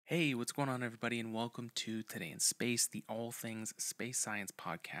Hey, what's going on, everybody, and welcome to Today in Space, the All Things Space Science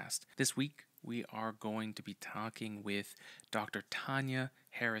podcast. This week, we are going to be talking with Dr. Tanya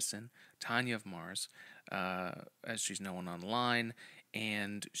Harrison, Tanya of Mars, as she's known online,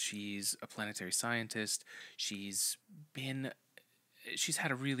 and she's a planetary scientist. She's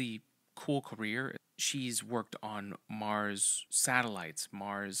had a really cool career. She's worked on Mars satellites,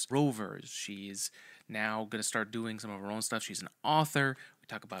 Mars rovers. She's now going to start doing some of her own stuff. She's an author. We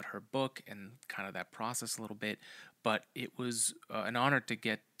talk about her book and kind of that process a little bit. But it was an honor to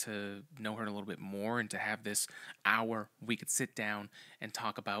get to know her a little bit more and to have this hour we could sit down and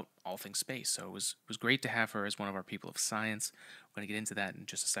talk about all things space. So it was great to have her as one of our people of science. We're going to get into that in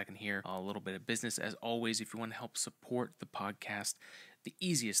just a second here. A little bit of business. As always, if you want to help support the podcast, the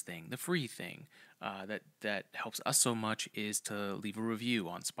easiest thing, the free thing that helps us so much is to leave a review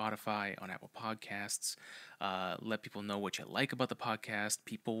on Spotify, on Apple Podcasts. Let people know what you like about the podcast.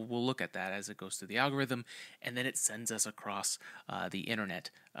 People will look at that as it goes through the algorithm, and then it sends us across the internet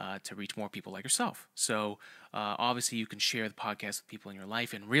to reach more people like yourself. So obviously you can share the podcast with people in your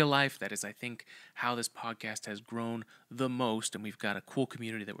life. In real life, that is, I think, how this podcast has grown the most, and we've got a cool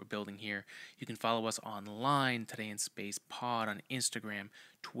community that we're building here. You can follow us online, Today in Space Pod, on Instagram,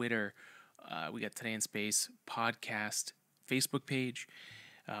 Twitter. We got Today in Space podcast Facebook page.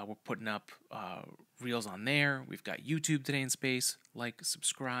 We're putting up reels on there. We've got YouTube Today in Space. Like,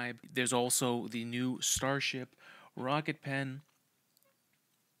 subscribe. There's also the new Starship rocket pen,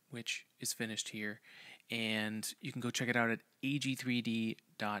 which is finished here. And you can go check it out at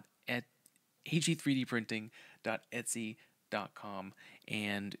ag3dprinting.etsy.com.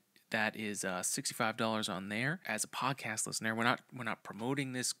 And that is $65 on there. As a podcast listener, we're not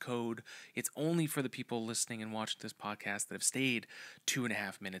promoting this code. It's only for the people listening and watching this podcast that have stayed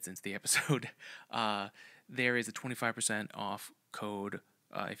 2.5 minutes into the episode. There is a 25% off code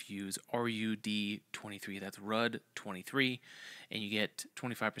if you use RUD23. That's RUD23, and you get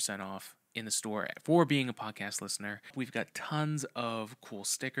 25% off in the store for being a podcast listener. We've got tons of cool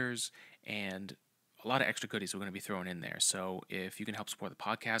stickers and a lot of extra goodies we're going to be throwing in there. So if you can help support the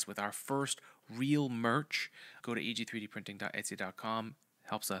podcast with our first real merch, go to ag3dprinting.etsy.com.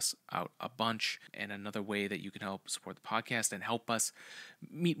 Helps us out a bunch. And another way that you can help support the podcast and help us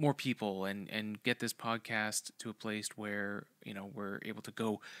meet more people and get this podcast to a place where, you know, we're able to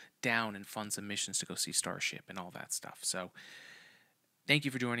go down and fund some missions to go see Starship and all that stuff. So thank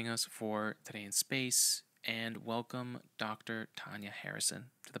you for joining us for Today in Space, and welcome Dr. Tanya Harrison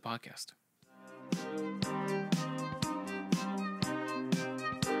to the podcast.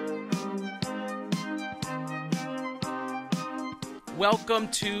 Welcome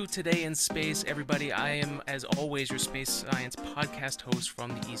to Today in Space, everybody. I am, as always, your space science podcast host from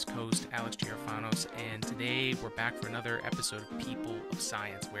the East Coast, Alex Girofanos, and today we're back for another episode of People of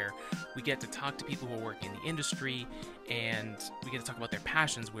Science, where we get to talk to people who are working in the industry, and we get to talk about their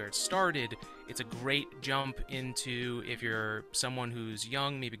passions, where it started. It's a great jump into, if you're someone who's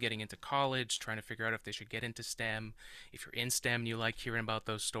young, maybe getting into college, trying to figure out if they should get into STEM. If you're in STEM and you like hearing about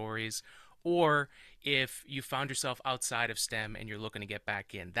those stories, or if you found yourself outside of STEM and you're looking to get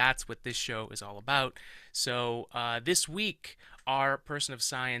back in. That's what this show is all about. So this week, our person of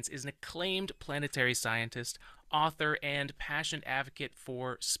science is an acclaimed planetary scientist, author, and passionate advocate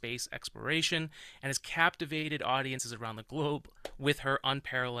for space exploration, and has captivated audiences around the globe with her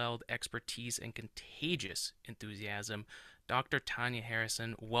unparalleled expertise and contagious enthusiasm. Dr. Tanya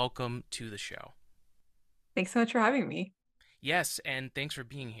Harrison, welcome to the show. Thanks so much for having me. Yes, and thanks for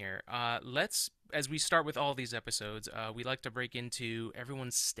being here. As we start with all these episodes, we like to break into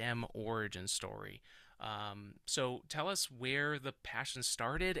everyone's STEM origin story. So tell us where the passion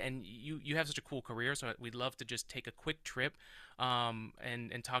started, and you have such a cool career, so we'd love to just take a quick trip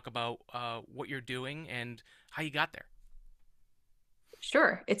and talk about what you're doing and how you got there.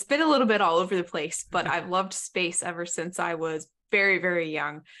 Sure. It's been a little bit all over the place, but I've loved space ever since I was very, very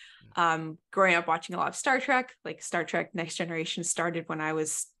young. Growing up watching a lot of Star Trek, like Star Trek Next Generation started when I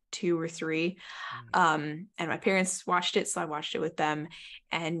was 2 or 3. And my parents watched it, so I watched it with them.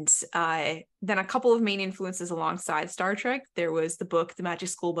 And then a couple of main influences alongside Star Trek. There was the book, The Magic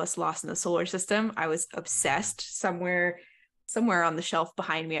School Bus Lost in the Solar System. I was obsessed. Somewhere on the shelf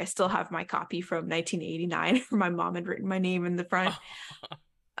behind me, I still have my copy from 1989 where my mom had written my name in the front.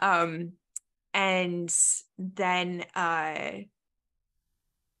 And then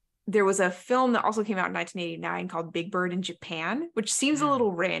there was a film that also came out in 1989 called Big Bird in Japan, which seems a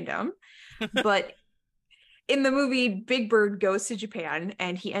little random, but in the movie, Big Bird goes to Japan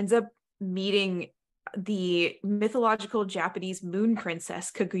and he ends up meeting the mythological Japanese moon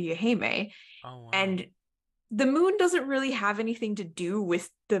princess Kaguya Hime. Oh, wow. And the moon doesn't really have anything to do with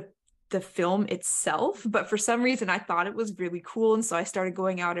the film itself, but for some reason I thought it was really cool, and so I started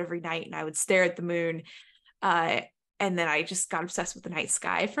going out every night and I would stare at the moon, uh, and then I just got obsessed with the night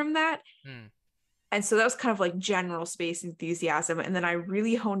sky from that. Hmm. And so that was kind of like general space enthusiasm, and then I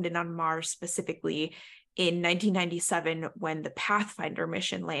really honed in on Mars specifically in 1997 when the Pathfinder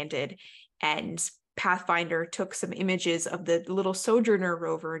mission landed, and Pathfinder took some images of the little Sojourner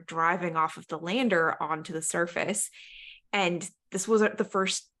rover driving off of the lander onto the surface. And this was the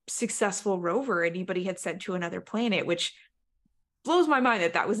first successful rover anybody had sent to another planet, which blows my mind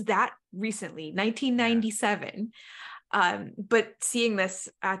that that was that recently, Yeah. 1997. But seeing this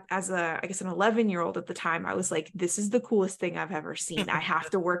as I guess an 11-year-old at the time, I was like, this is the coolest thing I've ever seen. I have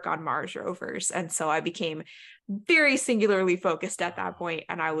to work on Mars rovers. And so I became very singularly focused at that point,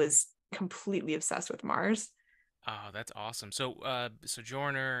 and I was completely obsessed with Mars. Oh, that's awesome. So,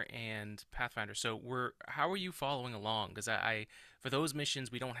 Sojourner and Pathfinder. So, how are you following along? Because for those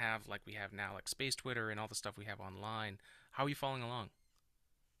missions, we don't have like we have now, like Space Twitter and all the stuff we have online. How are you following along?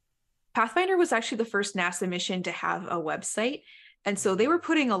 Pathfinder was actually the first NASA mission to have a website. And so they were Mm.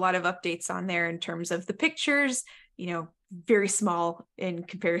 putting a lot of updates on there in terms of the pictures, very small in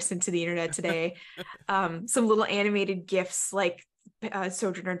comparison to the internet today. Some little animated GIFs like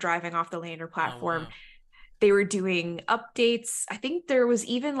Sojourner driving off the lander Oh, platform. wow. They were doing updates. I think there was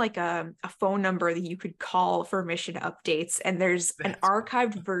even like a phone number that you could call for mission updates. And there's an That's cool.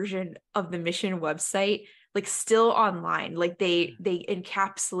 archived version of the mission website, like still online. Like they Mm. they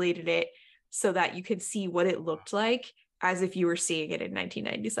encapsulated it so that you could see what it Wow. looked like as if you were seeing it in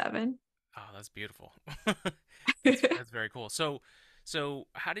 1997. Oh, that's beautiful. That's very cool. So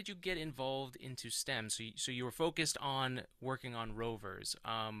how did you get involved into STEM? So you were focused on working on rovers.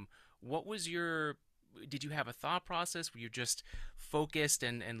 What was your Did you have a thought process? Were you just focused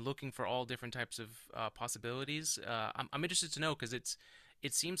and looking for all different types of possibilities? I'm interested to know because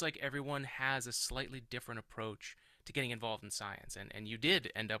it seems like everyone has a slightly different approach to getting involved in science, and you did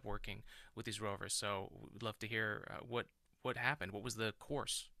end up working with these rovers. So we'd love to hear what happened. What was the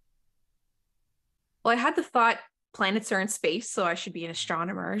course? Well, I had the thought planets are in space, so I should be an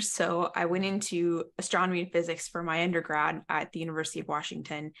astronomer. So I went Mm. into astronomy and physics for my undergrad at the University of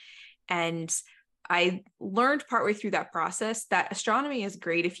Washington. And I learned partway through that process that astronomy is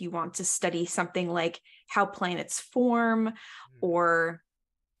great if you want to study something like how planets form, Mm. or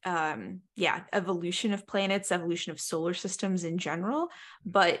evolution of planets, evolution of solar systems in general.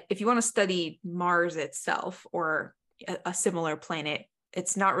 But if you want to study Mars itself or a similar planet,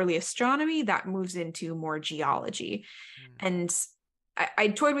 it's not really astronomy. That moves into more geology. Mm. And I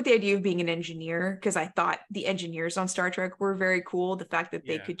toyed with the idea of being an engineer because I thought the engineers on Star Trek were very cool. The fact that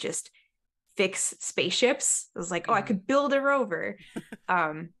they Yeah. could just fix spaceships. I was like, oh, I Hmm. could build a rover.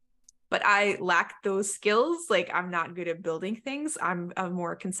 Um, but I lack those skills. Like, I'm not good at building things. I'm a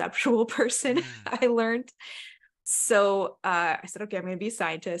more conceptual person, Mm. I learned. So I said, okay, I'm going to be a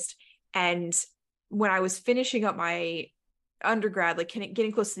scientist. And when I was finishing up my undergrad, like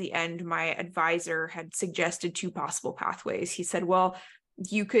getting close to the end, my advisor had suggested two possible pathways. He said, well,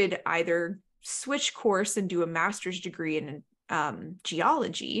 you could either switch course and do a master's degree in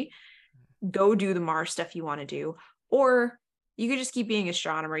geology, go do the Mars stuff you want to do, or you could just keep being an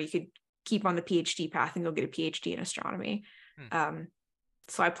astronomer. You could keep on the PhD path and go get a PhD in astronomy. Mm. Um,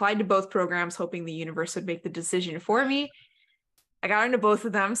 so I applied to both programs, hoping the universe would make the decision for me. I got into both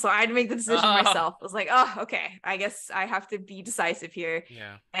of them, so I had to make the decision Ah. myself. I was like, oh, okay, I guess I have to be decisive here.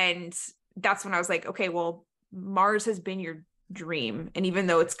 Yeah. And that's when I was like, okay, well, Mars has been your dream. And even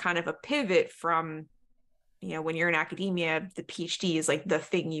though it's kind of a pivot from, when you're in academia, the PhD is like the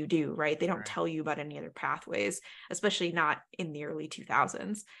thing you do, right? They don't Right. tell you about any other pathways, especially not in the early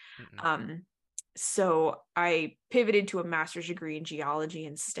 2000s. Mm-mm. Um, so I pivoted to a master's degree in geology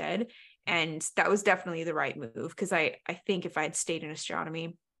instead. And that was definitely the right move because I think if I had stayed in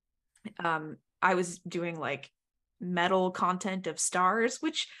astronomy, I was doing like metal content of stars,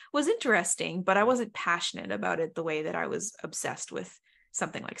 which was interesting, but I Mm. wasn't passionate about it the way that I was obsessed with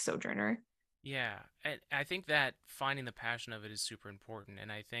something like Sojourner. Yeah, and I think that finding the passion of it is super important.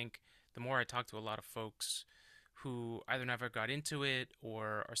 And I think the more I talk to a lot of folks who either never got into it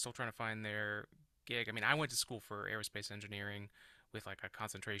or are still trying to find their gig. I mean, I went to school for aerospace engineering with like a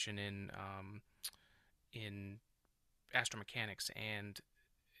concentration in astromechanics, and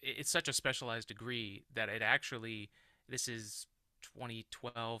it's such a specialized degree that it actually, this is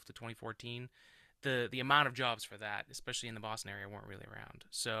 2012 to 2014, the amount of jobs for that, especially in the Boston area, weren't really around.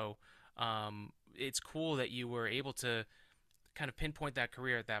 So it's cool that you were able to kind of pinpoint that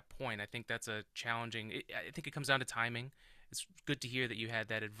career at that point. I think that's a challenging. I think it comes down to timing. It's good to hear that you had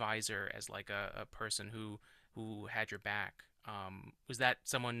that advisor as like a person who who had your back. Was that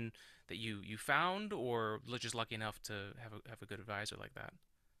someone that you found, or just lucky enough to have a good advisor like that?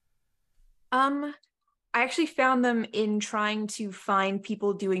 Um, I actually found them in trying to find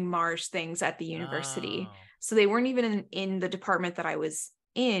people doing Mars things at the university. Oh. So they weren't even in the department that I was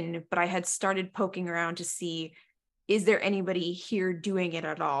in, but I had started poking around to see, is there anybody here doing it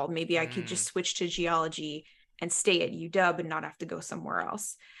at all? Maybe I could Mm, just switch to geology and stay at UW and not have to go somewhere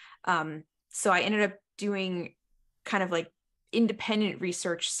else. So I ended up doing kind of like independent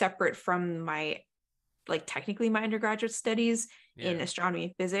research separate from my, like technically my undergraduate studies yeah. in astronomy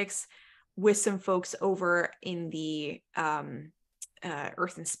and physics with some folks over in the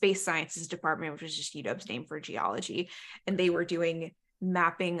Earth and Space Sciences department, which was just UW's name for geology. And they Gotcha. were doing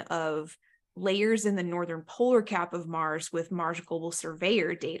mapping of layers in the northern polar cap of Mars with Mars Global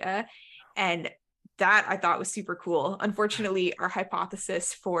Surveyor data. And that I thought was super cool. Unfortunately, our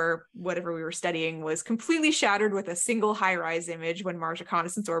hypothesis for whatever we were studying was completely shattered with a single high-rise image when Mars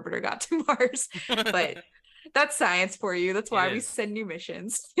Reconnaissance Orbiter got to Mars. But that's science for you. That's It why we is. send new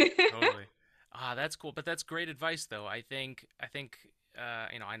missions. Totally. Ah, that's cool. But that's great advice, though. I think,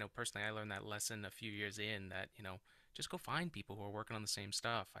 I know personally, I learned that lesson a few years in that, just go find people who are working on the same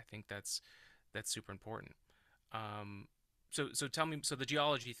stuff. I think that's super important. Um, so tell me, so the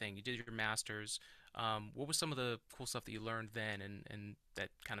geology thing, you did your master's. What was some of the cool stuff that you learned then, and that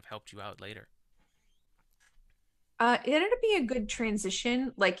kind of helped you out later? It ended up being a good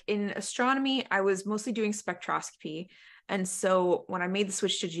transition. Like in astronomy, I was mostly doing spectroscopy. And so when I made the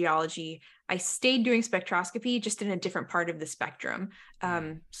switch to geology, I stayed doing spectroscopy just in a different part of the spectrum.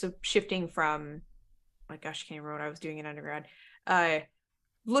 Mm. So shifting from, my gosh, I can't remember what I was doing in undergrad, uh,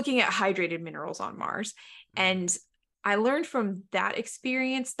 looking at hydrated minerals on Mars. Mm. And I learned from that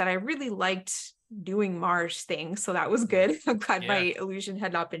experience that I really liked doing Mars things. So that was Mm. good. I'm glad Yeah. my illusion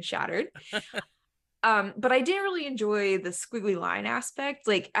had not been shattered. But I didn't really enjoy the squiggly line aspect.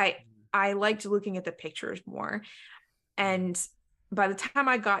 Like Mm. I liked looking at the pictures more. Mm. And by the time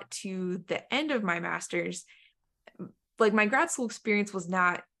I got to the end of my master's, like my grad school experience was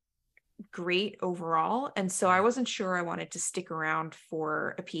not great overall. And so I Mm. wasn't sure I wanted to stick around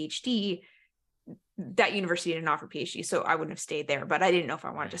for a PhD. That university didn't offer PhD, so I wouldn't have stayed there, but I didn't know if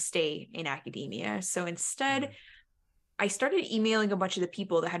I wanted to Right. stay in academia. So instead, Mm. I started emailing a bunch of the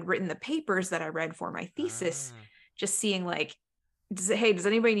people that had written the papers that I read for my thesis, Ah. just seeing like, hey, does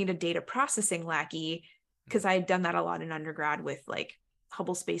anybody need a data processing lackey? Mm. Because I had done that a lot in undergrad with like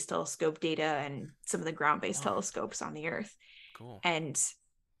Hubble Space Telescope data and some of the ground-based Oh, telescopes on the Earth. cool. And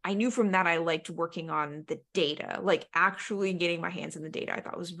I knew from that I liked working on the data, like actually getting my hands in the data. I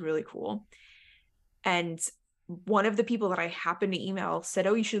thought was really cool. And one of the people that I happened to email said,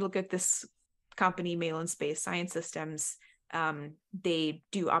 "Oh, you should look at this company, Malin Space Science Systems. They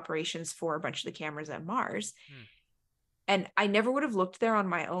do operations for a bunch of the cameras at Mars." Mm. And I never would have looked there on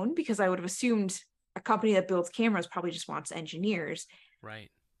my own because I would have assumed a company that builds cameras probably just wants engineers.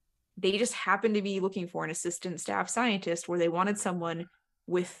 Right. They just happened to be looking for an assistant staff scientist where they wanted someone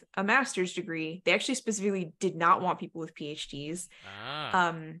with a master's degree. They actually specifically did not want people with PhDs. Ah.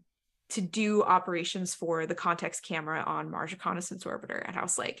 Um, to do operations for the context camera on Mars Reconnaissance Orbiter. And I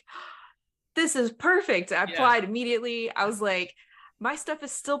was like, this is perfect. I Yeah. applied immediately. I was like, my stuff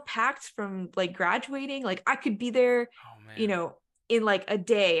is still packed from like graduating. Like I could be there, Oh you man. know, in like a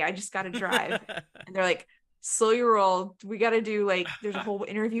day. I just got to drive. And they're like, slow your roll. We got to do like, there's a whole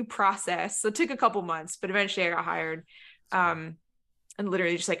interview process. So it took a couple months, but eventually I got hired. It's cool. Um, and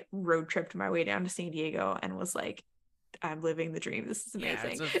literally just like road tripped my way down to San Diego and was like, I'm living the dream. This is Yeah,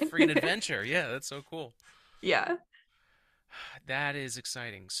 it's amazing. a freaking adventure. Yeah, that's so cool. Yeah. That is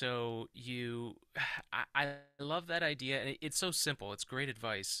exciting. So I love that idea, and it's so simple. It's great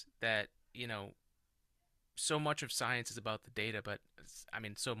advice that, so much of science is about the data, but I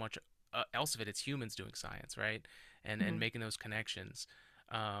mean, so much else of it, it's humans doing science, right? And Mhm. making those connections.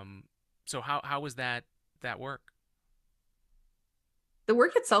 Um, so how was that work? The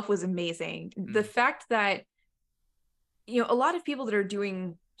work itself was amazing. The Mm. fact that, a lot of people that are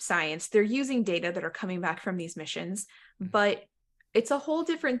doing science, they're using data that are coming back from these missions, Mm. but it's a whole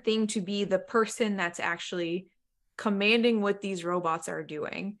different thing to be the person that's actually commanding what these robots are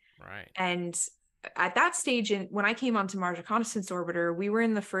doing. Right. And at that stage, and when I came onto Mars Reconnaissance Orbiter, we were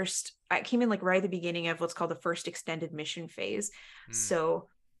in the first, I came in like right at the beginning of what's called the first extended mission phase. Mm. So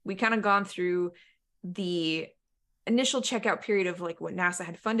we kind of gone through the initial checkout period of like what NASA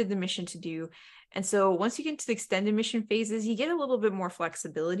had funded the mission to do. And so once you get to the extended mission phases, you get a little bit more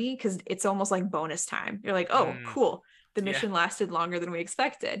flexibility because it's almost like bonus time. You're like, oh, Mm. cool. The Yeah. mission lasted longer than we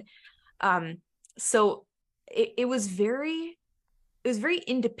expected. Um, so it was very it was very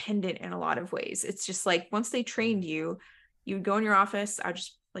independent in a lot of ways. It's just like once they trained you, you would go in your office. I'd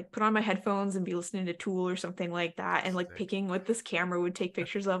just like put on my headphones and be listening to Tool or something like that, and like picking what this camera would take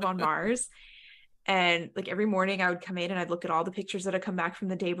pictures of on Mars. And like every morning I would come in and I'd look at all the pictures that had come back from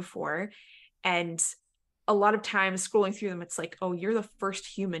the day before. And a lot of times scrolling through them, it's like, oh, you're the first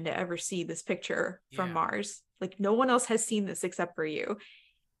human to ever see this picture from Mars. Like no one else has seen this except for you.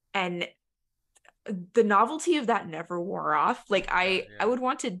 And the novelty of that never wore off. Like I would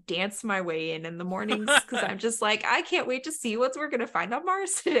want to dance my way in the mornings because I'm just like, I can't wait to see what we're going to find on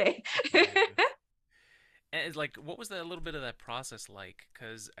Mars today. And it's like, what was a little bit of that process like?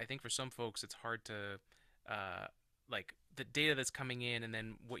 Because I think for some folks, it's hard to, like, the data that's coming in and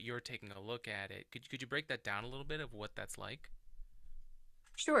then what you're taking a look at it. Could you break that down a little bit of what that's like?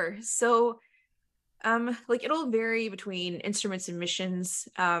 Sure. So, like it'll vary between instruments and missions.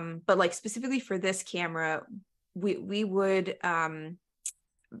 But like specifically for this camera, we would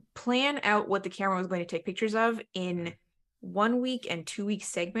plan out what the camera was going to take pictures of in 1 week and 2 week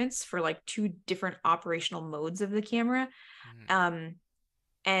segments for like two different operational modes of the camera.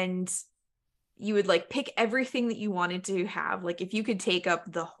 And you would like pick everything that you wanted to have. Like if you could take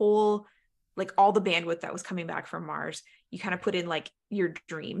up the whole, like all the bandwidth that was coming back from Mars, you kind of put in like your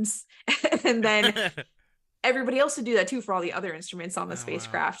dreams. And then everybody else would do that too for all the other instruments on the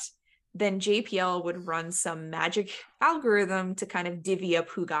spacecraft. Wow. Then JPL would run some magic algorithm to kind of divvy up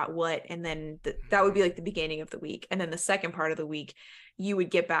who got what. And then that would be like the beginning of the week. And then the second part of the week, you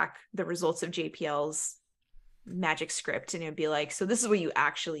would get back the results of JPL's magic script, and it'd be like, so this is what you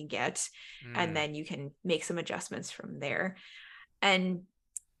actually get. And then you can make some adjustments from there. And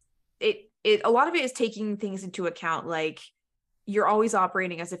a lot of it is taking things into account, like you're always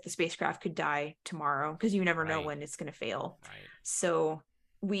operating as if the spacecraft could die tomorrow because you never know when it's going to fail. So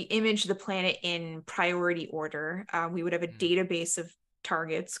we image the planet in priority order. We would have a database of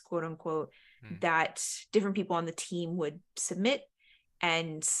targets, quote unquote, that different people on the team would submit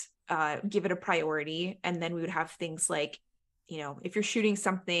and give it a priority. And then we would have things like, you know, if you're shooting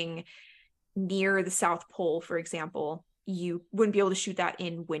something near the South Pole, for example, you wouldn't be able to shoot that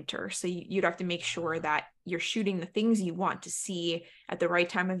in winter. So you'd have to make sure that you're shooting the things you want to see at the right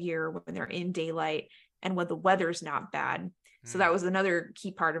time of year when they're in daylight and when the weather's not bad. So that was another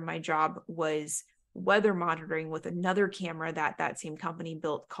key part of my job, was weather monitoring with another camera that same company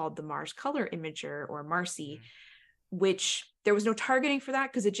built called the Mars Color Imager, or MARCI, which there was no targeting for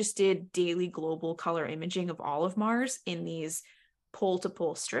that because it just did daily global color imaging of all of Mars in these pole to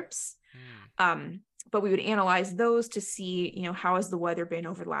pole strips. But we would analyze those to see, you know, how has the weather been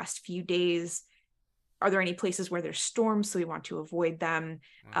over the last few days? Are there any places where there's storms? So we want to avoid them.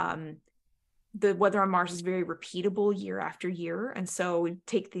 The weather on Mars is very repeatable year after year. And so we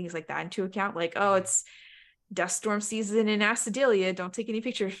take things like that into account, like, oh, it's dust storm season in Acidalia, don't take any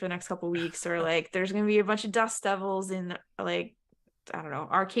pictures for the next couple of weeks. Or like, there's going to be a bunch of dust devils in, like, I don't know,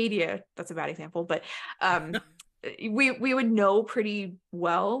 Arcadia. That's a bad example, but we would know pretty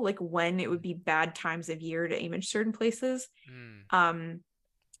well, like, when it would be bad times of year to image certain places. And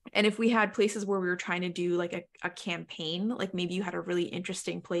if we had places where we were trying to do like a campaign, like maybe you had a really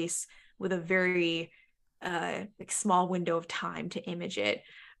interesting place with a very like small window of time to image it,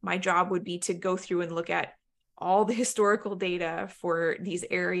 my job would be to go through and look at all the historical data for these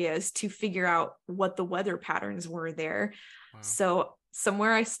areas to figure out what the weather patterns were there. So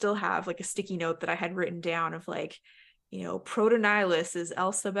somewhere I still have like a sticky note that I had written down of like, you know, Protonilus is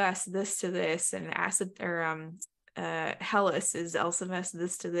Elsebes this to this, and acid or Hellas is Elsebes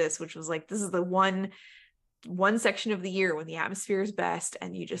this to this, which was like, this is the one section of the year when the atmosphere is best,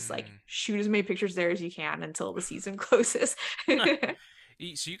 and you just like shoot as many pictures there as you can until the season closes.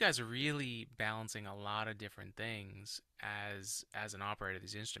 So you guys are really balancing a lot of different things as an operator of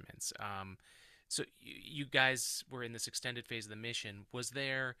these instruments. So you guys were in this extended phase of the mission. Was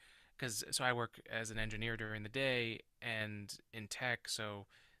there, so I work as an engineer during the day and in tech, so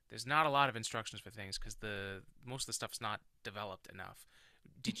there's not a lot of instructions for things because most of the stuff's not developed enough.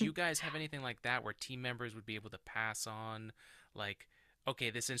 Did you guys have anything like that where team members would be able to pass on, like, okay,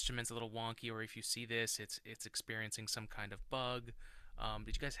 this instrument's a little wonky, or if you see this, it's experiencing some kind of bug?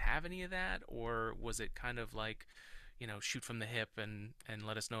 Did you guys have any of that, or was it kind of like, you know, shoot from the hip and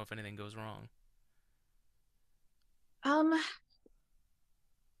let us know if anything goes wrong?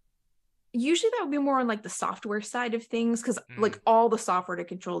 Usually that would be more on like the software side of things, because like all the software to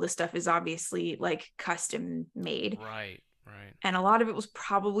control this stuff is obviously like custom made. Right. And a lot of it was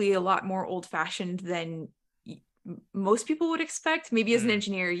probably a lot more old-fashioned than most people would expect. Maybe as an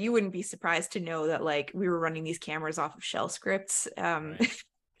engineer, you wouldn't be surprised to know that like we were running these cameras off of shell scripts,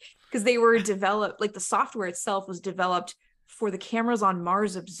 because they were developed, like the software itself was developed for the cameras on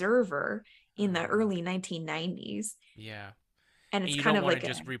Mars Observer in the Oh, early 1990s. yeah. And And it's you kind don't of want to like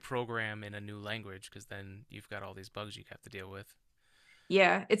just reprogram in a new language because then you've got all these bugs you have to deal with.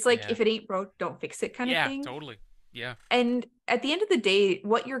 yeah, it's like Yeah. if it ain't broke, don't fix it kind of Yeah, thing. totally. Yeah. And at the end of the day,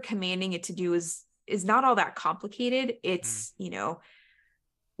 what you're commanding it to do is not all that complicated. Mm, It's,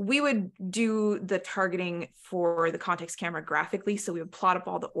 we would do the targeting for the context camera graphically. So we would plot up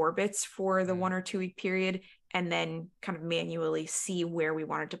all the orbits for the mm, 1 or 2 week period and then kind of manually see where we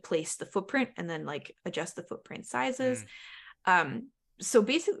wanted to place the footprint and then like adjust the footprint sizes. mm, Um, so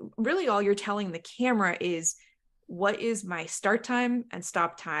basically, really all you're telling the camera is what is my start time and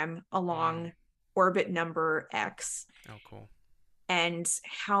stop time mm. along orbit number X Oh, cool. and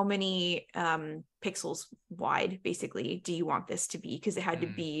how many pixels wide basically do you want this to be, because it had to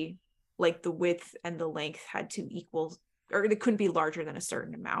Mm, be like the width and the length had to equal, or it couldn't be larger than a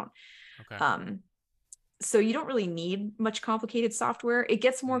certain amount. okay. So you don't really need much complicated software. It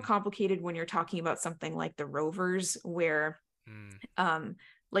gets more Mm, complicated when you're talking about something like the rovers, where mm.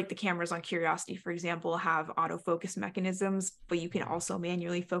 like the cameras on Curiosity, for example, have autofocus mechanisms, but you can Mm. also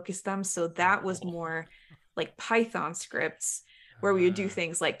manually focus them. So Oh, that was cool. more like Python scripts where we would do Uh,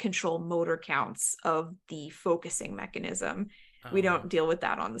 things like control motor counts of the focusing mechanism. We oh, wow. don't deal with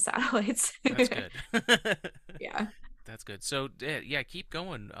that on the satellites. That's good. Yeah. That's good. So, yeah, keep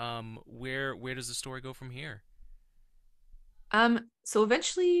going. Where does the story go from here? So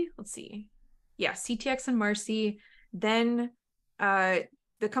eventually, let's see. Yeah, CTX and Marcy. Then uh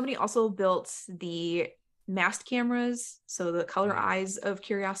the company also built the mast cameras, so the color Mm, eyes of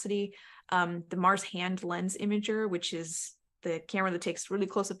Curiosity, the Mars hand lens imager, which is the camera that takes really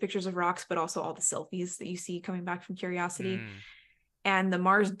close up pictures of rocks, but also all the selfies that you see coming back from Curiosity, mm. and the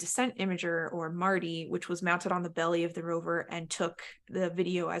Mars descent imager, or MARDI, which was mounted on the belly of the rover and took the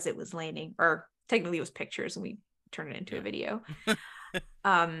video as it was landing, or technically it was pictures and we turned it into a Yeah. video.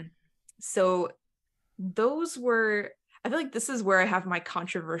 So those were, I feel like this is where I have my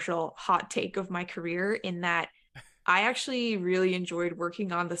controversial hot take of my career, in that I actually really enjoyed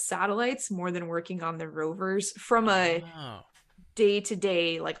working on the satellites more than working on the rovers from a Oh,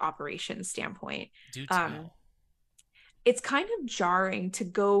 day-to-day like operation standpoint. do Um, tell. it's kind of jarring to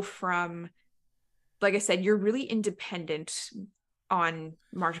go from, like I said, you're really independent on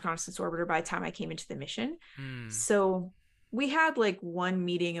Mars Reconnaissance Orbiter by the time I came into the mission. Hmm. So we had like one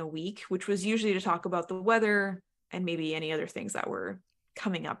meeting a week, which was usually to talk about the weather and maybe any other things that were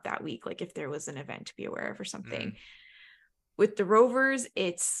coming up that week, like if there was an event to be aware of or Hmm. something. With the rovers,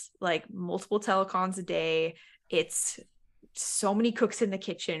 it's like multiple telecons a day. It's so many cooks in the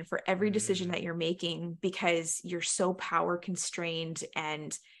kitchen for every decision Hmm. that you're making because you're so power constrained,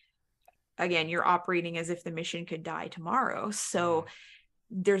 and again, you're operating as if the mission could die tomorrow. Hmm. So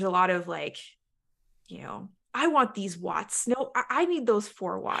there's a lot of like, I want these watts. No, I need those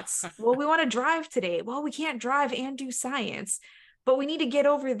 4 watts. Well, we want to drive today. Well, we can't drive and do science, but we need to get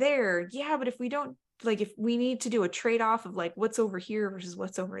over there. Yeah, but if we don't, like, if we need to do a trade off of like what's over here versus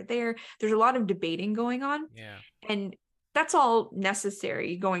what's over there, there's a lot of debating going on. Yeah. And that's all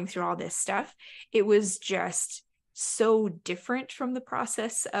necessary going through all this stuff. It was just so different from the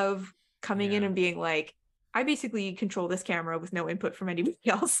process of coming in Yeah. and being like, I basically control this camera with no input from anybody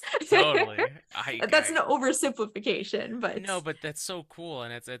else. Totally. That's an oversimplification, but No, but that's so cool,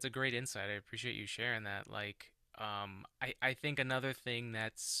 and it's a great insight. I appreciate you sharing that. Like, I think another thing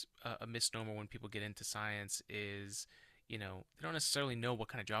that's a misnomer when people get into science is, they don't necessarily know what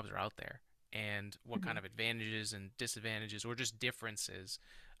kind of jobs are out there and what kind of advantages and disadvantages or just differences,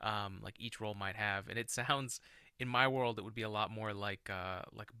 like each role might have. And it sounds, in my world, it would be a lot more like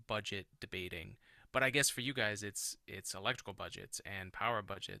budget debating. But I guess for you guys, it's electrical budgets and power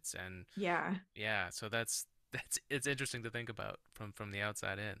budgets and yeah. yeah, so that's it's interesting to think about from the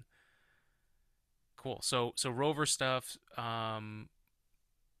outside in. Cool. So rover stuff.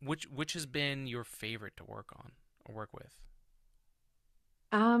 Which has been your favorite to work on or work with,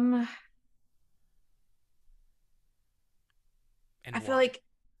 Um, and I feel why? like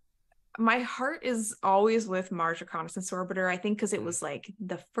my heart is always with Mars Reconnaissance Orbiter, I think because it Mm, was like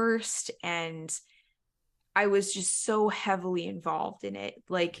the first, and I was just so heavily involved in it.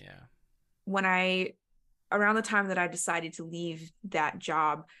 Like yeah. when I, around the time that I decided to leave that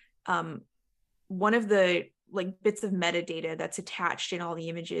job, um, one of the like bits of metadata that's attached in all the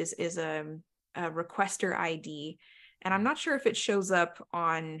images is a requester ID, and I'm Mm, not sure if it shows up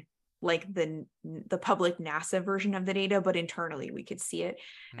on like the public NASA version of the data, but internally we could see it.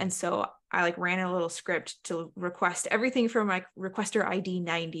 mm, And so I like ran a little script to request everything from like requester ID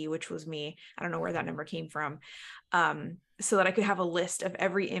 90, which was me. I don't know where that number came from. So that I could have a list of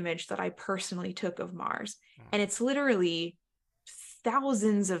every image that I personally took of Mars. mm, And it's literally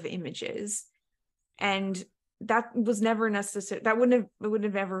thousands of images. And that was never necessary. It wouldn't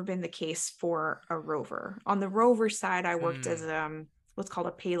have ever been the case for a rover. On the rover side, I worked as what's called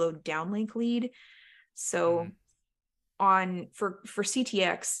a payload downlink lead. So for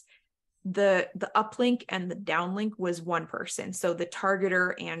CTX, the uplink and the downlink was one person. So the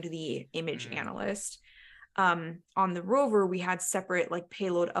targeter and the image analyst. On the rover, we had separate like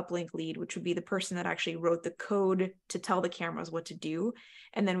payload uplink lead, which would be the person that actually wrote the code to tell the cameras what to do.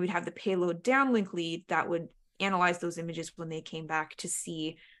 And then we'd have the payload downlink lead that would analyze those images when they came back to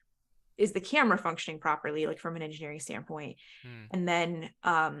see, is the camera functioning properly, like from an engineering standpoint? And then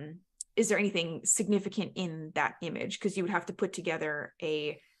is there anything significant in that image? Because you would have to put together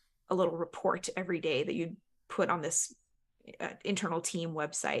a little report every day that you'd put on this internal team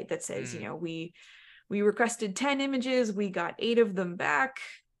website that says, you know, we requested 10 images, we got 8 of them back,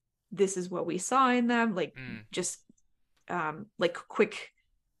 this is what we saw in them, like just like quick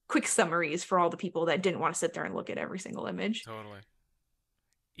summaries for all the people that didn't want to sit there and look at every single image. Totally.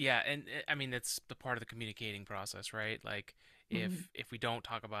 Yeah, and I mean that's the part of the communicating process, right? Like if we don't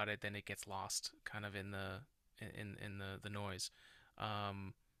talk about it, then it gets lost kind of in the noise.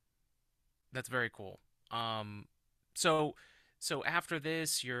 That's very cool. So after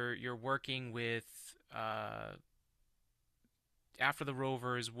this, you're working with after the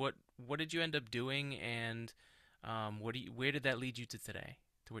rovers. What did you end up doing, and where did that lead you to today,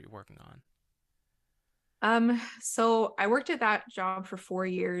 to what you're working on? So I worked at that job for 4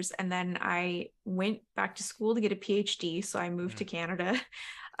 years, and then I went back to school to get a PhD. So I moved to Canada.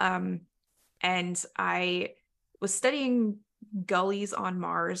 And I was studying gullies on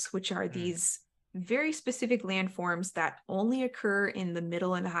Mars, which are these very specific landforms that only occur in the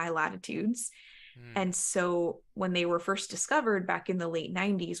middle and high latitudes. And so when they were first discovered back in the late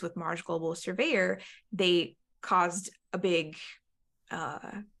 90s with Mars Global Surveyor, they caused a big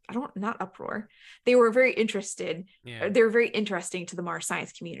not uproar. They were very interested. Yeah. They were very interesting to the Mars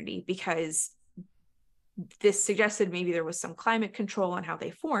science community because this suggested maybe there was some climate control on how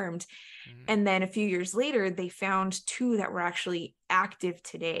they formed. And then a few years later, they found 2 that were actually active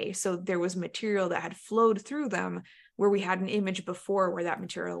today. So there was material that had flowed through them where we had an image before where that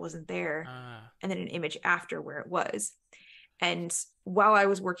material wasn't there, and then an image after where it was. And while I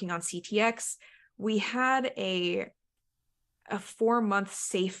was working on CTX, we had a 4-month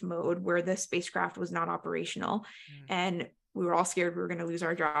safe mode where the spacecraft was not operational. And we were all scared we were going to lose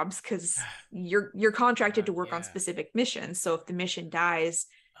our jobs because you're contracted to work on specific missions. So if the mission dies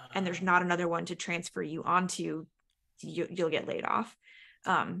and there's not another one to transfer you onto, you'll get laid off.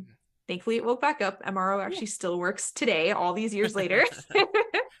 Thankfully it woke back up. MRO actually still works today, all these years later.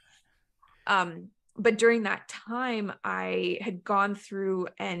 But during that time, I had gone through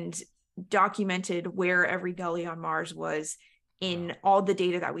and documented where every gully on Mars was in all the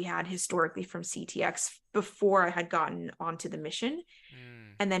data that we had historically from CTX before I had gotten onto the mission.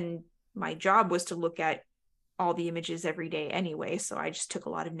 And then my job was to look at all the images every day anyway. So I just took a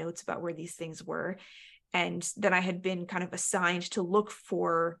lot of notes about where these things were. And then I had been kind of assigned to look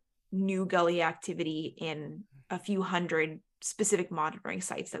for new gully activity in a few hundred specific monitoring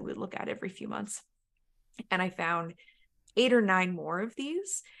sites that we would look at every few months. And I found 8 or 9 more of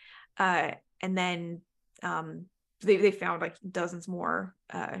these. And then they found like dozens more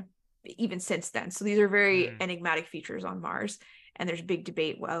even since then. So these are very enigmatic features on Mars, and there's big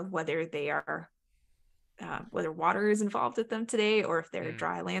debate of whether they are whether water is involved with them today or if they're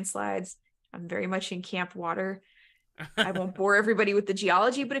dry landslides. I'm very much in camp water. I won't bore everybody with the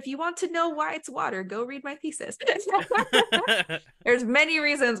geology, but if you want to know why it's water, go read my thesis. There's many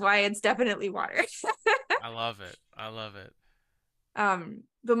reasons why it's definitely water. I love it.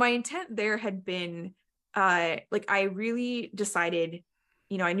 But my intent there had been like I really decided,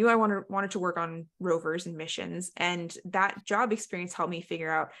 you know, I knew I wanted to work on rovers and missions, and that job experience helped me figure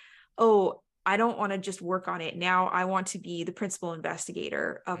out, oh, I don't want to just work on it. Now I want to be the principal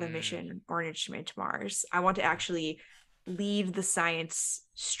investigator of a mission or an instrument to Mars. I want to actually lead the science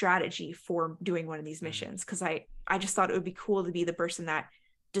strategy for doing one of these missions, because I just thought it would be cool to be the person that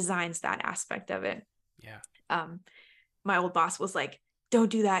designs that aspect of it. Yeah. My old boss was like,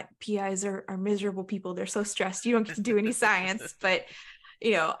 don't do that. PIs are miserable people. They're so stressed. You don't get to do any science. But,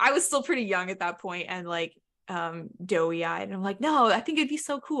 you know, I was still pretty young at that point and like doughy-eyed. And I'm like, no, I think it'd be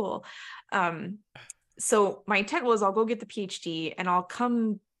so cool. So my intent was I'll go get the PhD and I'll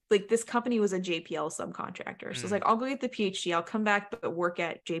come, like this company was a JPL subcontractor. So it's like, I'll go get the PhD. I'll come back, but work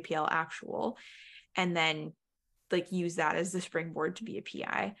at JPL actual, and then like use that as the springboard to be a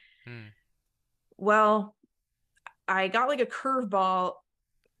PI. Well, I got like a curveball,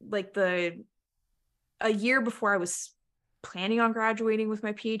 like a year before I was planning on graduating with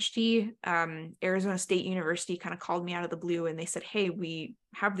my PhD, Arizona State University kind of called me out of the blue and they said, hey, we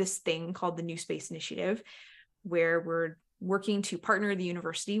have this thing called the NewSpace Initiative, where we're working to partner the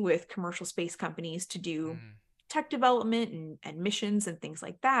university with commercial space companies to do tech development and missions and things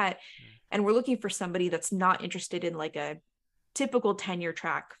like that. And we're looking for somebody that's not interested in like a typical tenure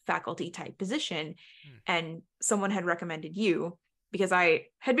track faculty type position. And someone had recommended you, because I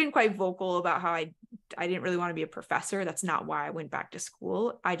had been quite vocal about how I didn't really want to be a professor. That's not why I went back to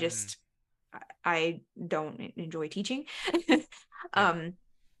school. I don't enjoy teaching.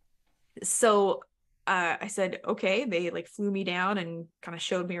 So I said, okay. They like flew me down and kind of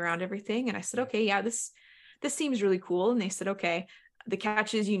showed me around everything. And I said, okay, yeah, this seems really cool. And they said, okay, the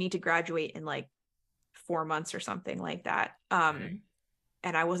catch is you need to graduate in like 4 months or something like that.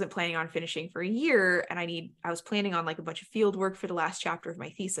 And I wasn't planning on finishing for a year, and I was planning on like a bunch of field work for the last chapter of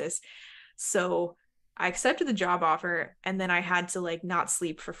my thesis. So I accepted the job offer, and then I had to like not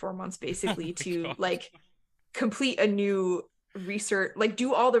sleep for 4 months basically to like complete a new research, like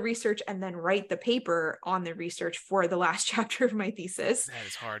do all the research and then write the paper on the research for the last chapter of my thesis. That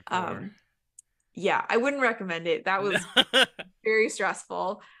is hardcore. Yeah, I wouldn't recommend it. That was very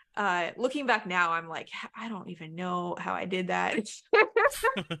stressful. Looking back now, I'm like, I don't even know how I did that.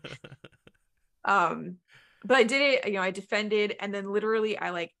 But I did it, I defended, and then literally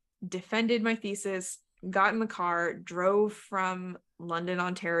I like defended my thesis, got in the car, drove from London,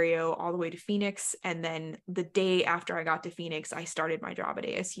 Ontario, all the way to Phoenix. And then the day after I got to Phoenix, I started my job at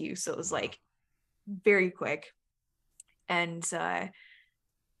ASU. So it was like very quick. And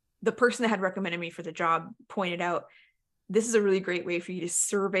the person that had recommended me for the job pointed out, this is a really great way for you to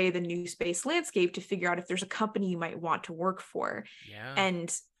survey the new space landscape to figure out if there's a company you might want to work for.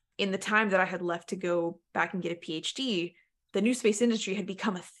 And in the time that I had left to go back and get a PhD, the new space industry had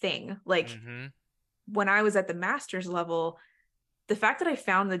become a thing. Like when I was at the master's level, the fact that I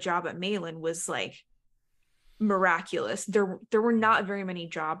found the job at Malin was like miraculous. There were not very many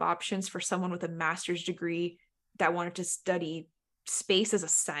job options for someone with a master's degree that wanted to study space as a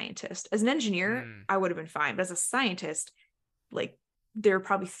scientist. As an engineer, I would have been fine, but as a scientist, like there are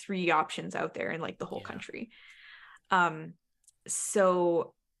probably 3 options out there in like the whole country.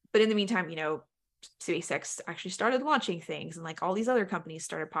 So, but in the meantime, SpaceX actually started launching things, and like all these other companies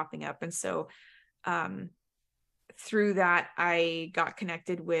started popping up. And so through that, I got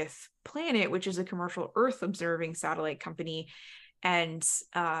connected with Planet, which is a commercial Earth observing satellite company. And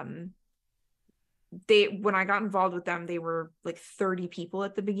when I got involved with them, they were like 30 people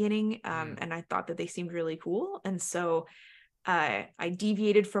at the beginning. And I thought that they seemed really cool. And so I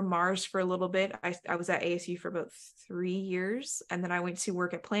deviated from Mars for a little bit. I was at ASU for about 3 years, and then I went to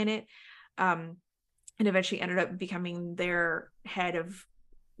work at Planet, and eventually ended up becoming their head of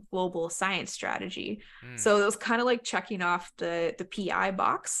global science strategy. So it was kind of like checking off the PI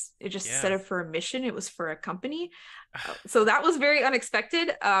box. It just instead of for a mission, it was for a company. So that was very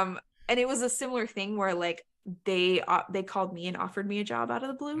unexpected. And it was a similar thing where like they called me and offered me a job out of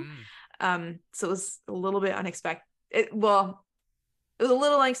the blue. So it was a little bit unexpected. It was a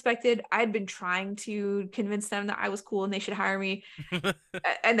little unexpected. I'd been trying to convince them that I was cool and they should hire me.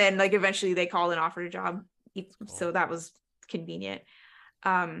 And then like eventually they called and offered a job. Cool. So that was convenient.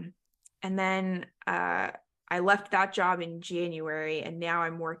 And then I left that job in January, and now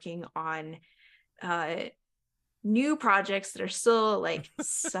I'm working on new projects that are still like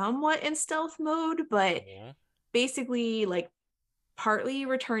somewhat in stealth mode, but basically like partly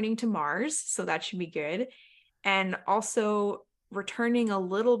returning to Mars. So that should be good. And also returning a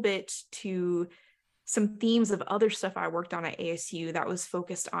little bit to some themes of other stuff I worked on at ASU that was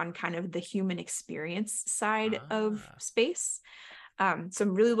focused on kind of the human experience side of space. So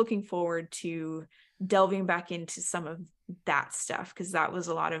I'm really looking forward to delving back into some of that stuff, because that was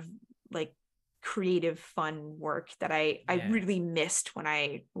a lot of like creative, fun work that I really missed when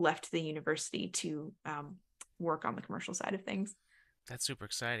I left the university to work on the commercial side of things. That's super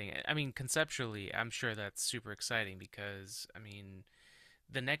exciting. I mean, conceptually, I'm sure that's super exciting because, I mean,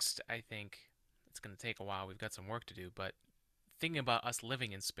 I think it's going to take a while. We've got some work to do, but thinking about us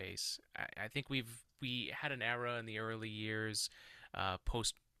living in space, I think we had an era in the early years,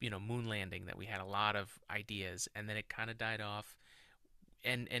 post, moon landing, that we had a lot of ideas, and then it kind of died off.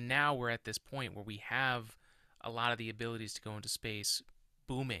 And now we're at this point where we have a lot of the abilities to go into space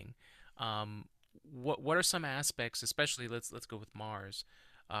booming. What are some aspects, especially let's go with Mars,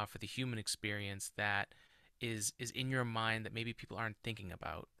 for the human experience that is in your mind that maybe people aren't thinking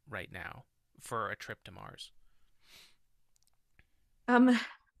about right now for a trip to Mars?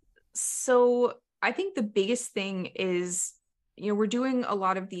 So I think the biggest thing is we're doing a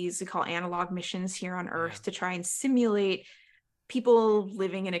lot of these we call analog missions here on Yeah. Earth to try and simulate people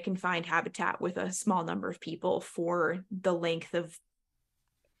living in a confined habitat with a small number of people for the length of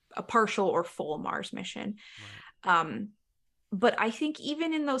a partial or full Mars mission. Right. But I think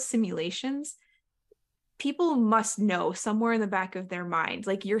even in those simulations, people must know somewhere in the back of their mind,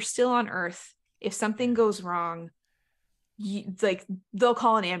 like you're still on Earth. If something Yeah. goes wrong, like they'll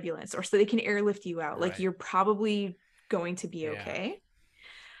call an ambulance or so they can airlift you out. Like Right. you're probably going to be Yeah. okay.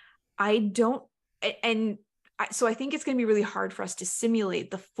 I don't, and so I think it's going to be really hard for us to simulate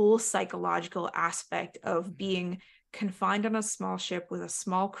the full psychological aspect of Mhm. being confined on a small ship with a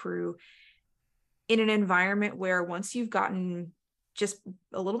small crew in an environment where once you've gotten just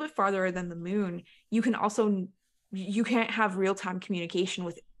a little bit farther than the moon, you can't have real-time communication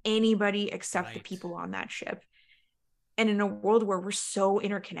with anybody except the Right. people on that ship. And in a world where we're so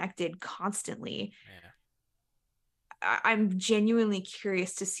interconnected constantly, Yeah. I'm genuinely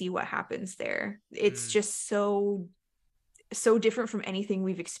curious to see what happens there. It's Mm. just so different from anything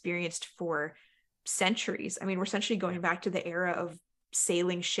we've experienced for centuries. I mean, we're essentially Yeah. going back to the era of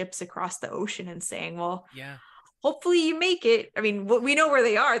sailing ships across the ocean and saying, well, Yeah. hopefully you make it. I mean, we know where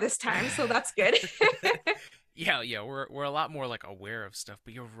they are this time, so that's good. Yeah, yeah, we're a lot more like aware of stuff,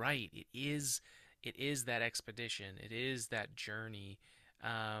 but you're right. It is that expedition. It is that journey.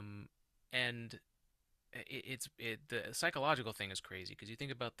 Um and the psychological thing is crazy because you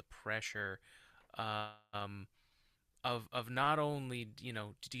think about the pressure um of not only,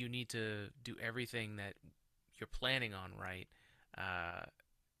 do you need to do everything that you're planning on, right? Uh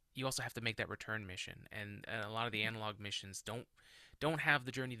you also have to make that return mission, and a lot of the analog missions don't have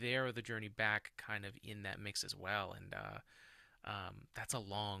the journey there or the journey back kind of in that mix as well, and that's a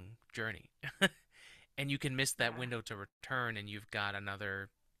long journey. And you can miss that Yeah. window to return, and you've got another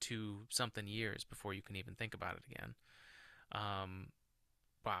two something years before you can even think about it again. um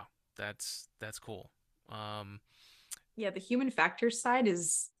wow, that's cool. um Yeah, the human factor side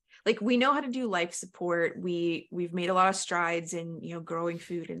is like we know how to do life support. We've made a lot of strides in, growing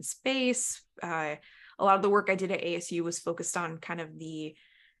food in space. A lot of the work I did at ASU was focused on kind of the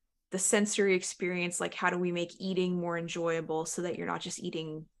sensory experience, like how do we make eating more enjoyable so that you're not just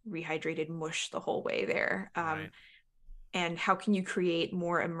eating rehydrated mush the whole way there. right. And how can you create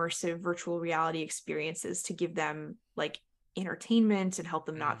more immersive virtual reality experiences to give them like entertainment and help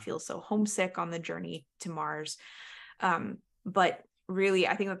them not Mm. feel so homesick on the journey to Mars. But really,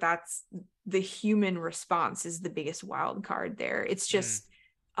 I think that's the human response is the biggest wild card there. It's Mm. just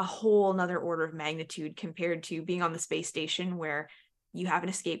a whole another order of magnitude compared to being on the space station where you have an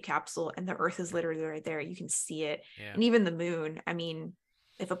escape capsule and the Earth is Yeah. literally right there. You can see it. Yeah. And even the moon. I mean,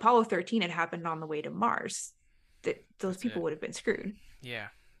 if Apollo 13 had happened on the way to Mars, those That's people it. would have been screwed. Yeah,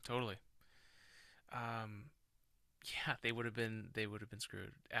 totally. um Yeah, they would have been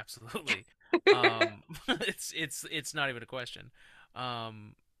screwed. Absolutely. It's not even a question.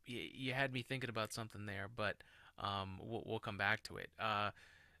 You had me thinking about something there, but we'll come back to it.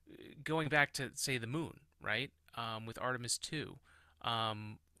 Going back to say the moon, right? With Artemis 2.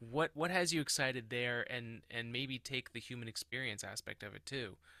 What has you excited there, and maybe take the human experience aspect of it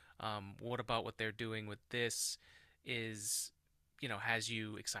too. What about what they're doing with this is, has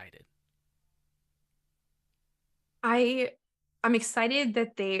you excited? I I'm excited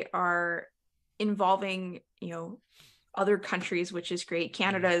that they are involving, other countries, which is great.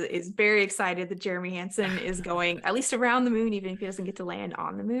 Canada Mm. is very excited that Jeremy Hansen is going at least around the moon, even if he doesn't get to land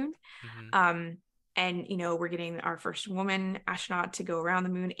on the moon. Hmm. Um, and we're getting our first woman astronaut to go around the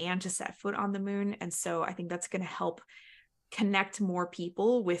moon and to set foot on the moon. And so I think that's going to help connect more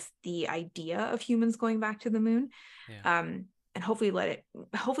people with the idea of humans going back to the moon. Yeah. um, and hopefully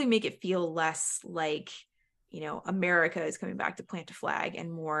make it feel less like America is coming back to plant a flag and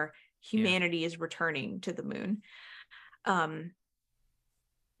more Yeah. humanity is returning to the moon. um,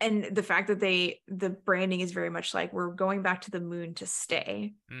 and the fact that the branding is very much like we're going back to the moon to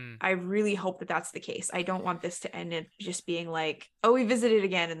stay. Mm. I really hope that that's the case. I don't want this to end in just being like, oh, we visited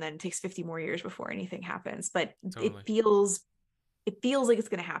again and then it takes 50 more years before anything happens. But it Totally. feels it feels like it's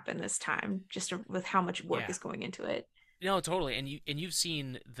going to happen this time, just with how much work Yeah. is going into it. No, totally. And you've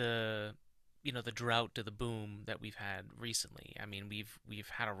seen the drought to the boom that we've had recently. I mean, we've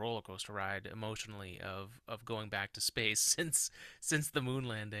had a roller coaster ride emotionally of going back to space since the moon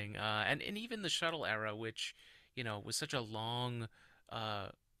landing, and even the shuttle era, which was such a long, uh,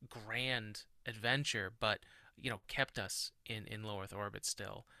 grand adventure, but kept us in low Earth orbit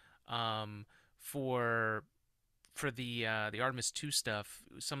still. Um, for the Artemis 2 stuff,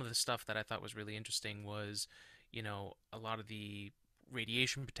 some of the stuff that I thought was really interesting was, a lot of the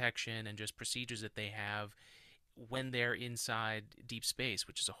radiation protection and just procedures that they have when they're inside deep space,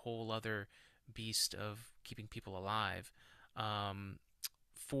 which is a whole other beast of keeping people alive. Um,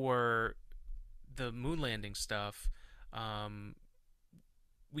 for the moon landing stuff, um,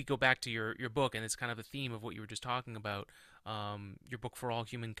 we go back to your book, and it's kind of the theme of what you were just talking about. Your book For All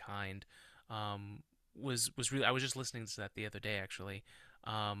Humankind was really, I was just listening to that the other day actually,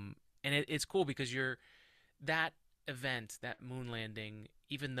 and it's cool because you're that event, that moon landing,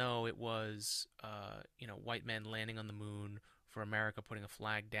 even though it was white men landing on the moon for America, putting a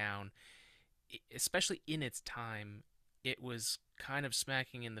flag down, especially in its time, it was kind of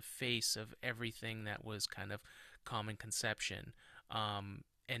smacking in the face of everything that was kind of common conception.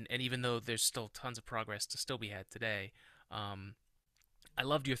 And even though there's still tons of progress to still be had today, um, I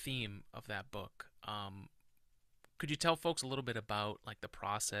loved your theme of that book. Could you tell folks a little bit about like the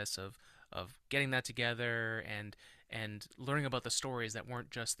process of getting that together and learning about the stories that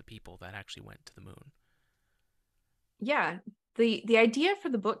weren't just the people that actually went to the moon? Yeah, the idea for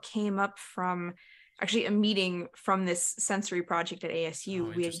the book came up from actually a meeting from this sensory project at ASU. Oh, We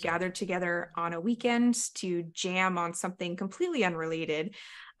had interesting. gathered together on a weekend to jam on something completely unrelated.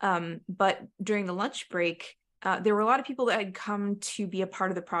 But during the lunch break, there were a lot of people that had come to be a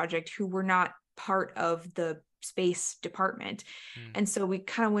part of the project who were not part of the space department. Mm, And so we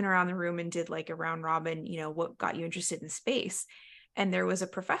kind of went around the room and did like a round robin, what got you interested in space? And there was a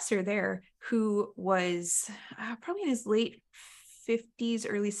professor there who was probably in his late 50s,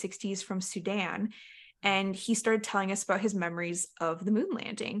 early 60s from Sudan. And he started telling us about his memories of the moon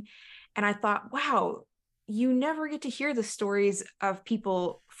landing. And I thought, wow, you never get to hear the stories of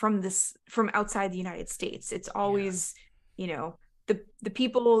people from outside the United States. It's yeah, always, the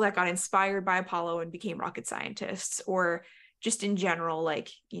people that got inspired by Apollo and became rocket scientists, or just in general, like,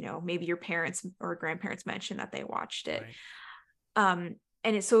 maybe your parents or grandparents mentioned that they watched it.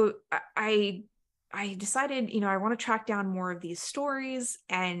 right. So I decided, I want to track down more of these stories,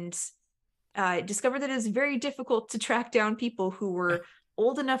 and discovered that it is very difficult to track down people who were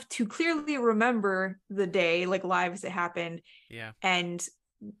old enough to clearly remember the day, like live as it happened, Yeah. and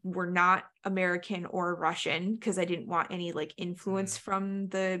were not American or Russian, because I didn't want any like influence Mm, from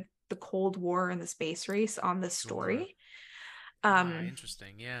the Cold War and the space race on this sure. story. Ah, Um,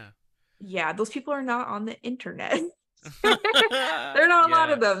 interesting. Yeah. yeah, those people are not on the internet. There are not a lot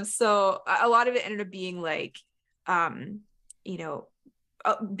Yeah. of them. So a lot of it ended up being like, um, you know,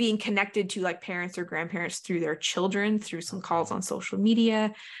 being connected to like parents or grandparents through their children, through some Oh, calls cool. on social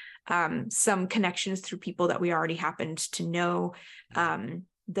media, some connections through people that we already happened to know. Mm,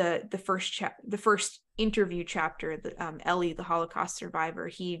 The first interview chapter, Ellie, the Holocaust survivor,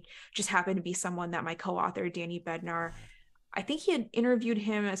 he just happened to be someone that my co-author Danny Bednar, cool. I think he had interviewed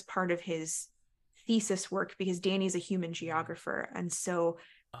him as part of his thesis work, because Danny's a human Mm. geographer. And so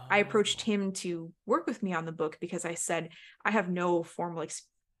I approached Oh, him to work with me on the book because I said, I have no formal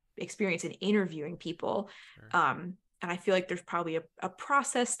experience in interviewing people. sure. And I feel like there's probably a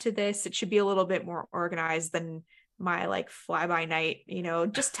process to this. It should be a little bit more organized than my like fly by night,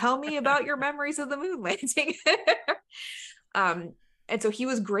 just tell me about your memories of the moon landing. um, and so he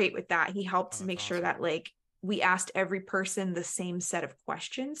was great with that. He Oh, helped that's make sure awesome. that like we asked every person the same set of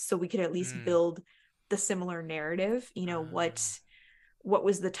questions so we could at least Mm. build the similar narrative. Ah, What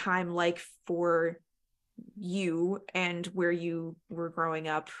was the time like for you and where you were growing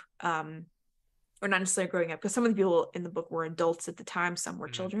up, or not necessarily growing up, because some of the people in the book were adults at the time, some were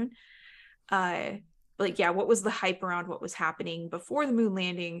mm, children. uh like, yeah, what was the hype around what was happening before the moon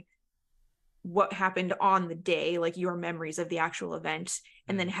landing, what happened on the day, like your memories of the actual event,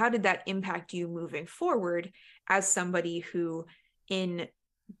 and then mm, how did that impact you moving forward as somebody who, in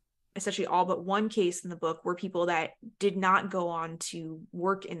essentially all but one case in the book, were people that did not go on to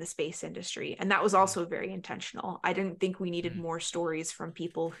work in the space industry. And that was mm, also very intentional. I didn't think we needed mm. more stories from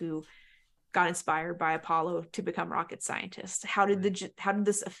people who got inspired by Apollo to become rocket scientists. Right. How did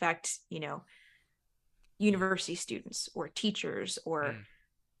this affect, Yeah. university students or teachers or Mm.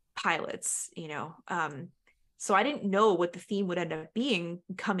 pilots. So I didn't know what the theme would end up being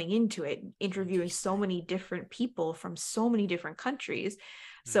coming into it, interviewing so Interesting. many different people from so many different countries.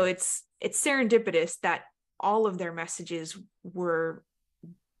 So Mm, it's serendipitous that all of their messages were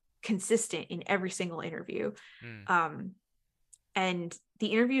consistent in every single interview. mm. um and the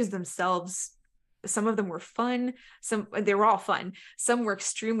interviews themselves, some of them were fun, some they were all fun, some were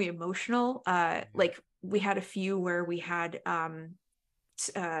extremely emotional. Mhm. Like we had a few where we had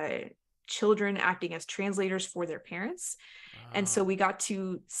uh children acting as translators for their parents, and so Ah. we got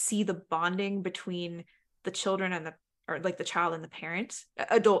to see the bonding between the children and the or like the child and the parent,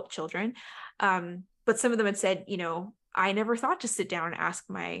 adult children. But some of them had said, I never thought to sit down and ask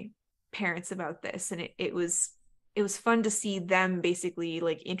my parents about this, and it was it was fun to see them basically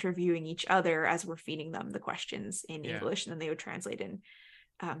like interviewing each other as we're feeding them the questions in Yeah. English, and then they would translate in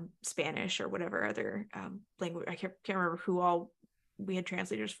Spanish or whatever other language. I can't remember who all we had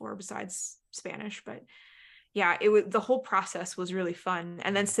translators for besides Spanish, but yeah, it was, the whole process was really fun.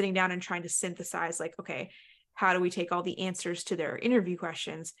 And then Mm. sitting down and trying to synthesize, like, okay, how do we take all the answers to their interview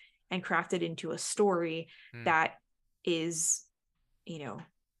questions and craft it into a story Mm. that is,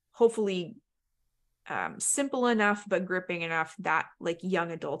 hopefully simple enough but gripping enough that like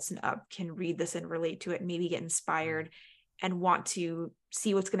young adults and up can read this and relate to it and maybe get Mm. inspired and want to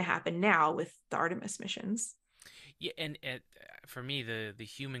see what's going to happen now with the Artemis missions. Yeah, and for me, the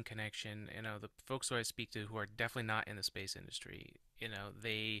human connection, the folks who I speak to who are definitely not in the space industry,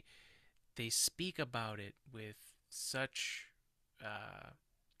 they speak about it with such uh,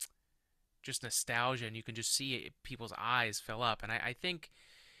 just nostalgia, and you can just see it, people's eyes fill up. And I think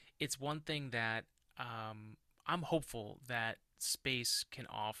it's one thing that I'm hopeful that space can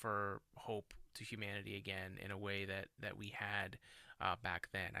offer hope to humanity again in a way that we had back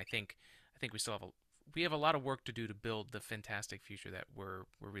then. I think we have a lot of work to do to build the fantastic future that we're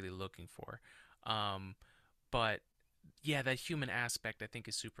really looking for. Um, but yeah, that human aspect I think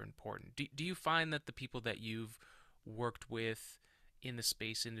is super important. Do you find that the people that you've worked with in the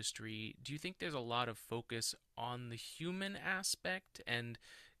space industry, do you think there's a lot of focus on the human aspect and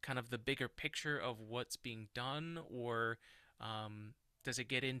kind of the bigger picture of what's being done, or does it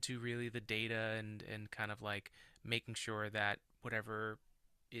get into really the data and kind of like making sure that whatever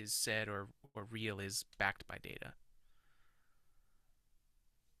is said or real is backed by data?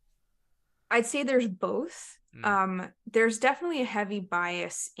 I'd say there's both. Mm. There's definitely a heavy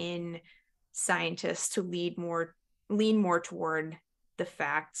bias in scientists to lean more toward the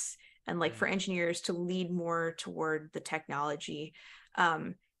facts, and like Mm. for engineers to lead more toward the technology.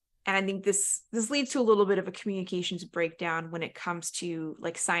 Um, and I think this leads to a little bit of a communications breakdown when it comes to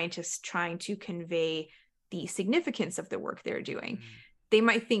like scientists trying to convey the significance of the work they're doing. Mm. They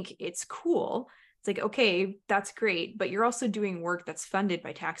might think it's cool. It's like, okay, that's great, but you're also doing work that's funded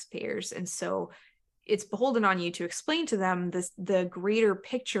by taxpayers. And so it's beholden on you to explain to them the greater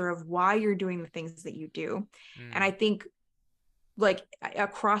picture of why you're doing the things that you do. And I Mm. think like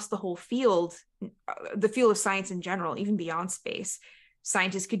across the whole field, the field of science in general, even beyond space,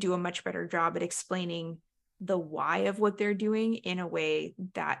 scientists could do a much better job at explaining the why of what they're doing in a way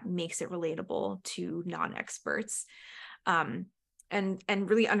that makes it relatable to non-experts. Um, and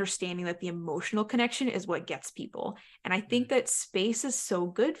really understanding that the emotional connection is what gets people. And I Mm. think that space is so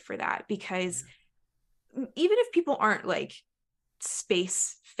good for that, because Yeah. even if people aren't like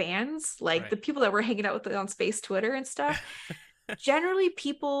space fans, like Right. the people that we're hanging out with on space Twitter and stuff, generally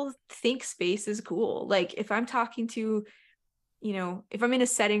people think space is cool. Like if I'm talking to, if I'm in a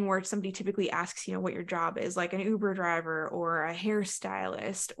setting where somebody typically asks, what your job is, like an Uber driver or a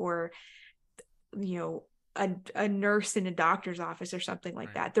hairstylist or, you know, a nurse in a doctor's office or something like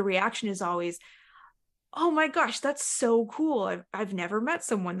Right. that, the reaction is always, oh my gosh, that's so cool. I've never met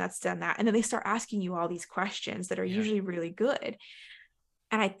someone that's done that. And then they start asking you all these questions that are Yeah. usually really good.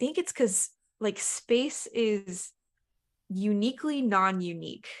 And I think it's because like space is uniquely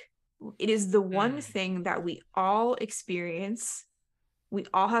non-unique. It is the one Mm. thing that we all experience. We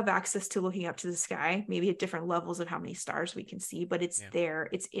all have access to looking up to the sky, maybe at different levels of how many stars we can see, but it's Yeah. there.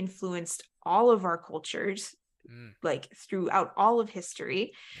 It's influenced all of our cultures, Mm. like throughout all of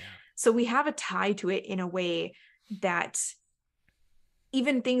history. Yeah. So we have a tie to it in a way that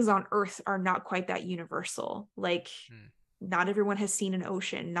even things on Earth are not quite that universal. Like, Mm. not everyone has seen an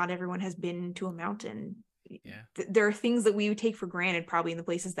ocean, not everyone has been to a mountain. Yeah. There are things that we would take for granted probably in the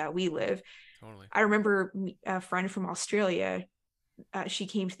places that we live. Totally. I remember a friend from Australia. She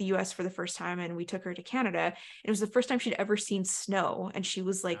came to the US for the first time and we took her to Canada. And it was the first time she'd ever seen snow. And she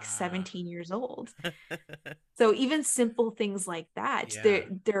was like Ah. 17 years old. So even simple things like that, Yeah.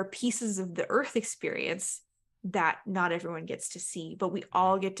 there are pieces of the Earth experience that not everyone gets to see, but we Right.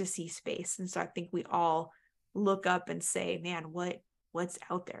 all get to see space. And so I think we all look up and say, man, what's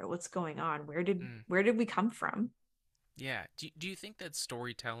out there? What's going on? Mm. Where did we come from? Yeah. Do you think that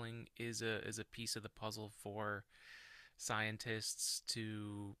storytelling is a piece of the puzzle for scientists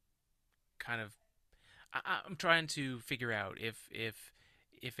to kind of I'm trying to figure out if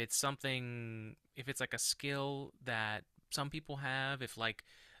it's something, if it's like a skill that some people have, if like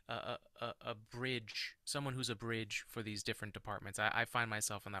a bridge, someone who's a bridge for these different departments. I find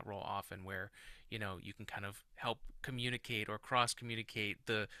myself in that role often where, you can kind of help communicate or cross communicate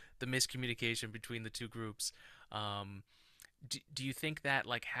the miscommunication between the two groups. Um, do you think that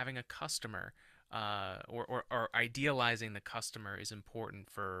like having a customer or idealizing the customer is important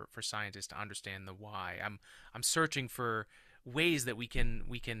for scientists to understand the why. I'm searching for ways that we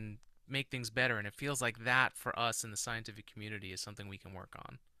can make things better, and it feels like that for us in the scientific community is something we can work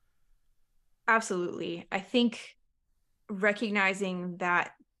on. Absolutely. I think recognizing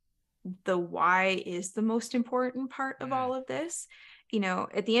that the why is the most important part of Mm, all of this.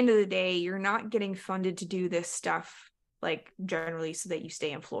 At the end of the day, you're not getting funded to do this stuff like generally so that you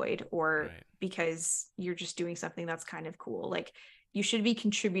stay employed or right. because you're just doing something that's kind of cool. Like you should be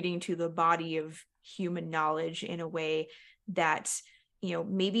contributing to the body of human knowledge in a way that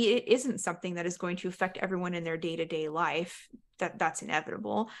maybe it isn't something that is going to affect everyone in their day-to-day life, that's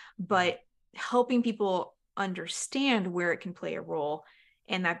inevitable, Mm, but helping people understand where it can play a role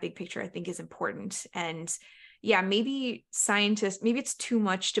and that big picture I think is important. And yeah, maybe it's too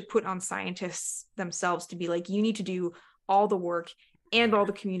much to put on scientists themselves to be like, you need to do all the work and right. all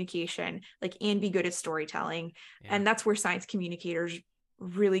the communication, like, and be good at storytelling. Yeah. And that's where science communicators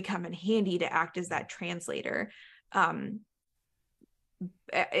really come in handy to act as Mm, that translator. um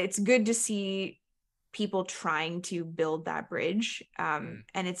it's good to see people trying to build that bridge, mm,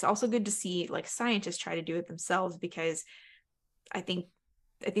 and it's also good to see like scientists try to do it themselves, because I think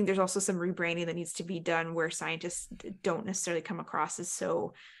there's also some rebranding that needs to be done where scientists don't necessarily come across as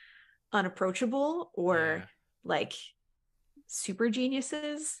so unapproachable or yeah. like super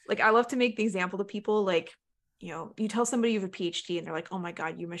geniuses. Like I love to make the example to people like, you tell somebody you have a PhD and they're like, "Oh my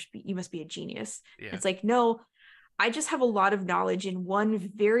God, you must be a genius." And Yeah. it's like, no, I just have a lot of knowledge in one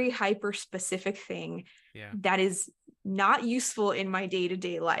very hyper specific thing Yeah. that is not useful in my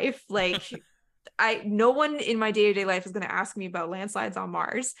day-to-day life. Like no one in my day-to-day life is going to ask me about landslides on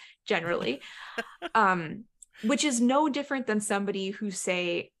Mars generally. um which is no different than somebody who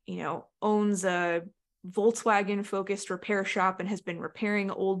say owns a Volkswagen focused repair shop and has been repairing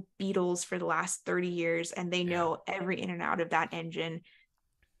old Beetles for the last 30 years and they Yeah. know every in and out of that engine.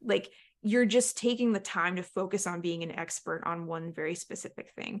 Like you're just taking the time to focus on being an expert on one very specific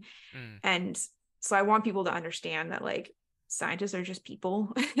thing. Mm, And so I want people to understand that like scientists are just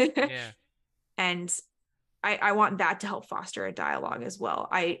people. yeah. And I want that to help foster a dialogue as well.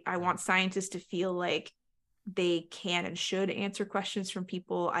 I Mm, want scientists to feel like they can and should answer questions from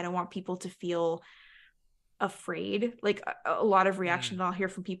people. I don't want people to feel afraid. Like a lot of reaction mm, that I'll hear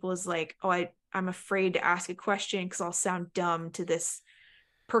from people is like, oh, I'm afraid to ask a question because I'll sound dumb to this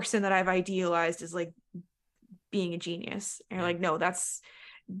person that I've idealized as like being a genius. And you're yeah. like, no,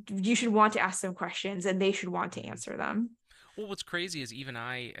 you should want to ask them questions and they should want to Mhm. answer them. Well, what's crazy is even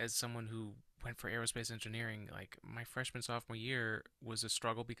I, as someone who went for aerospace engineering, like my freshman sophomore year was a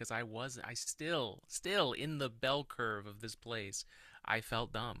struggle because I still in the bell curve of this place. I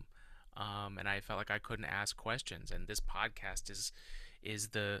felt dumb, and I felt like I couldn't ask questions. And this podcast is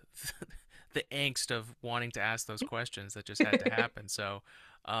the the angst of wanting to ask those questions that just had to happen. So,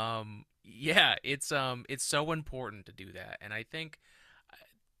 yeah, it's so important to do that, and I think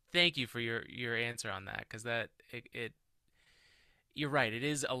thank you for your answer on that because it you're right. It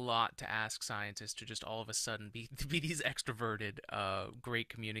is a lot to ask scientists to just all of a sudden be to be these extroverted, great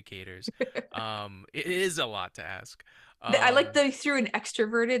communicators. It is a lot to ask. I like Um, that through an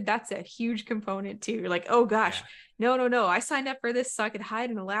extroverted. That's a huge component too. You're like, oh gosh, yeah, no, no, no. I signed up for this so I could hide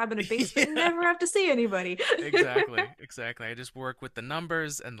in a lab in a basement and yeah, never have to see anybody. exactly, exactly. I just work with the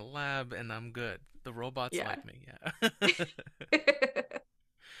numbers and the lab, and I'm good. The robots Yeah. like me. Yeah.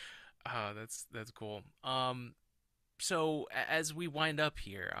 Oh, that's cool. So as we wind up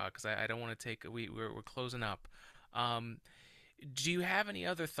here, because I don't want to take we're closing up. Um, Do you have any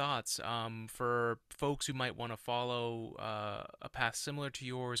other thoughts for folks who might want to follow a path similar to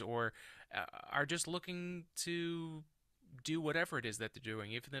yours or are just looking to do whatever it is that they're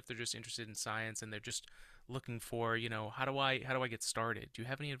doing, even if they're just interested in science and they're just looking for, how do I get started? Do you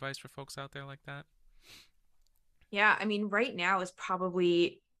have any advice for folks out there like that? Yeah, I mean, right now is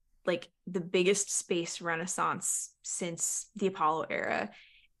probably like the biggest space renaissance since the Apollo era.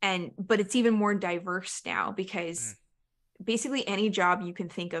 But it's even more diverse now Mm, because basically any job you can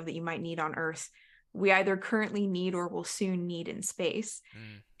think of that you might need on Earth, we either currently need or will soon need in space.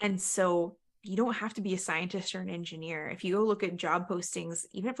 mm, And so you don't have to be a scientist or an engineer. If you go look at job postings,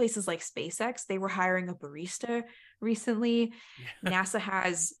 even at places like SpaceX, they were hiring a barista recently. yeah. NASA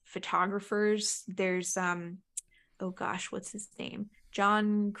has photographers. There's oh gosh, what's his name?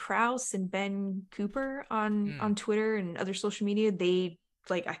 John Krause and Ben Cooper on Mm, Twitter and other social media. They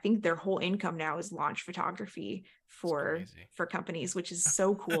like I think their whole income now is launch photography it's for crazy. companies, which is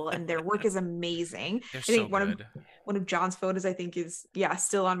so cool. And their work is amazing. They're I so think good. one of John's photos I think is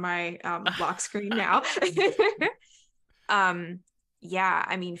still on my lock screen now. um yeah,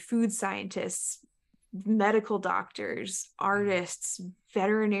 I mean, food scientists, medical doctors, Mm. artists,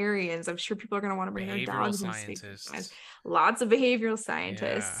 veterinarians. I'm sure people are going to want to bring their Behavioral dogs into space sometimes. scientists. Lots of behavioral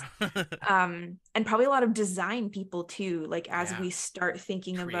Yeah. scientists. And probably a lot of design people too. Like as Yeah. we start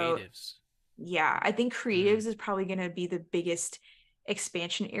thinking about, Creatives. yeah, I think Mm. creatives is probably going to be the biggest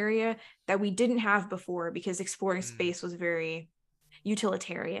expansion area that we didn't have before because exploring Mm. space was very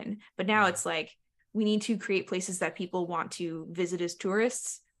utilitarian. But now Yeah. it's like we need to create places that people want to visit as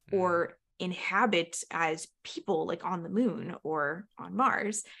tourists Mm. or inhabit as people, like on the moon or on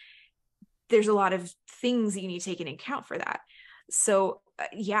Mars. There's a lot of things that you need to take into account for that. So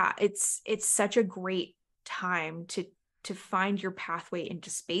yeah, it's such a great time to find your pathway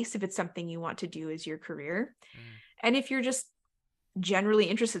into space if it's something you want to do as your career. Mm. And if you're just generally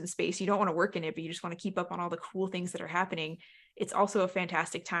interested in space, you don't want to work in it, but you just want to keep up on all the cool things that are happening, it's also a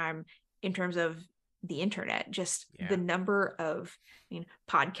fantastic time in terms of the internet, just the Yeah. number of, I mean,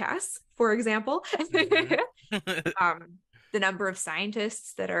 podcasts, for example, Mm-hmm. um, the number of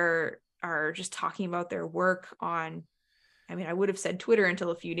scientists that are just talking about their work on, I mean, I would have said Twitter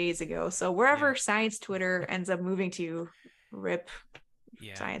until a few days ago. So Yeah. wherever science Twitter ends up moving to, rip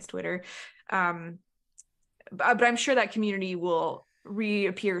Yeah. science Twitter. Um, but I'm sure that community will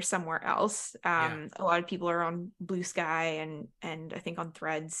reappear somewhere else. Yeah. A lot of people are on Blue Sky and I think on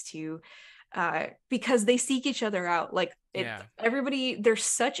Threads too, because they seek each other out. Like it, Yeah. everybody, they're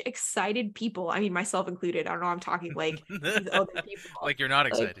such excited people. I mean, myself included. I don't know. I'm talking like these other people. Like you're not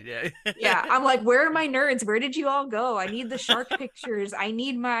Like, excited. Yeah. yeah, I'm like, where are my nerds? Where did you all go? I need the shark pictures. I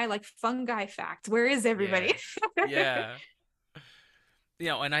need my like fungi facts. Where is everybody? Yeah.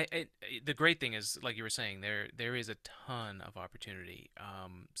 Yeah. And the great thing is, like you were saying, there is a ton of opportunity.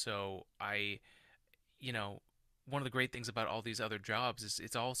 So you know, one of the great things about all these other jobs is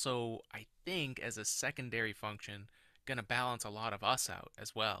it's also, I think, as a secondary function, going to balance a lot of us out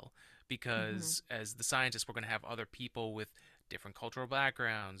as well. Mhm. Because as the scientists, we're going to have other people with different cultural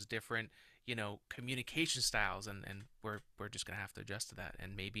backgrounds, different, communication styles, and we're just going to have to adjust to that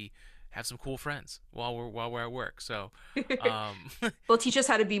and maybe have some cool friends while we're at work. So, um, Well, teach us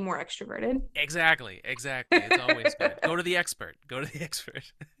how to be more extroverted. exactly. It's always good. Go to the expert. Go to the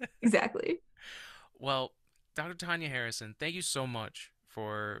expert. Exactly. Well, Dr. Tanya Harrison, thank you so much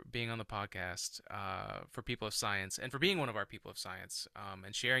for being on the podcast for People of Science and for being one of our People of Science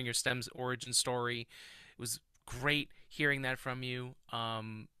and sharing your STEM's origin story. It was great hearing that from you.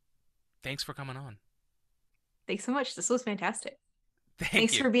 Thanks for coming on. Thanks so much. This was fantastic. Thank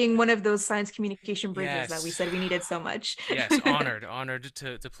Thanks you. for being one of those science communication bridges that we Yes. said we needed so much. Yes, honored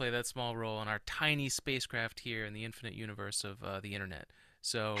to play that small role in our tiny spacecraft here in the infinite universe of the internet.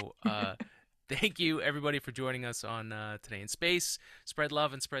 So, thank you everybody for joining us on Today in Space. Spread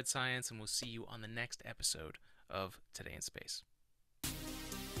love and spread science, and we'll see you on the next episode of Today in Space.